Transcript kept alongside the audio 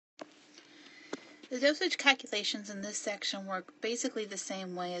The dosage calculations in this section work basically the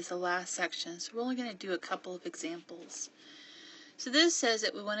same way as the last section, so we're only going to do a couple of examples. So this says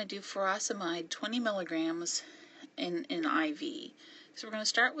that we want to do furosemide 20 milligrams in IV. So we're going to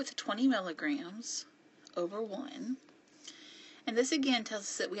start with 20 milligrams over 1. And this again tells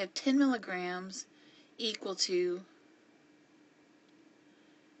us that we have 10 milligrams equal to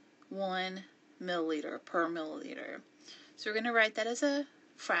 1 milliliter per milliliter. So we're going to write that as a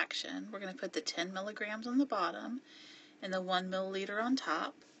fraction. We're going to put the 10 milligrams on the bottom and the 1 milliliter on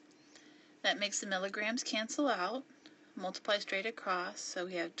top. That makes the milligrams cancel out. Multiply straight across. So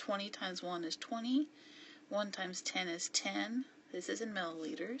we have 20 times 1 is 20. 1 times 10 is 10. This is in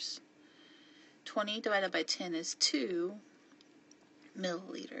milliliters. 20 divided by 10 is 2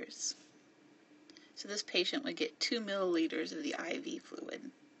 milliliters. So this patient would get 2 milliliters of the IV fluid.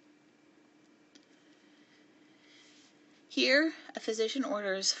 Here, a physician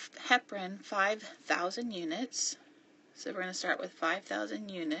orders heparin 5,000 units. So we're going to start with 5,000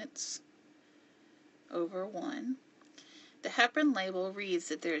 units over 1. The heparin label reads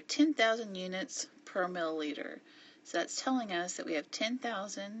that there are 10,000 units per milliliter. So that's telling us that we have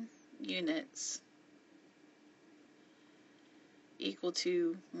 10,000 units equal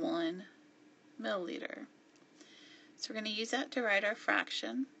to 1 milliliter. So we're going to use that to write our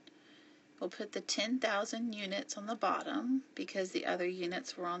fraction. We'll put the 10,000 units on the bottom because the other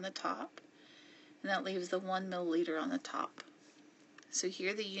units were on the top. And that leaves the 1 milliliter on the top. So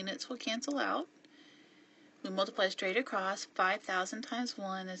here the units will cancel out. We multiply straight across. 5,000 times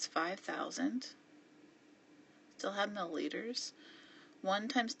 1 is 5,000. Still have milliliters. 1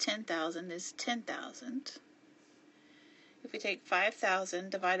 times 10,000 is 10,000. If we take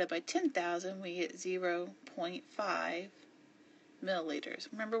 5,000 divided by 10,000, we get 0.5 milliliters.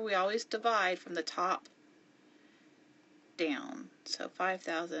 Remember, we always divide from the top down. So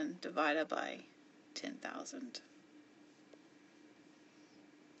 5,000 divided by 10,000.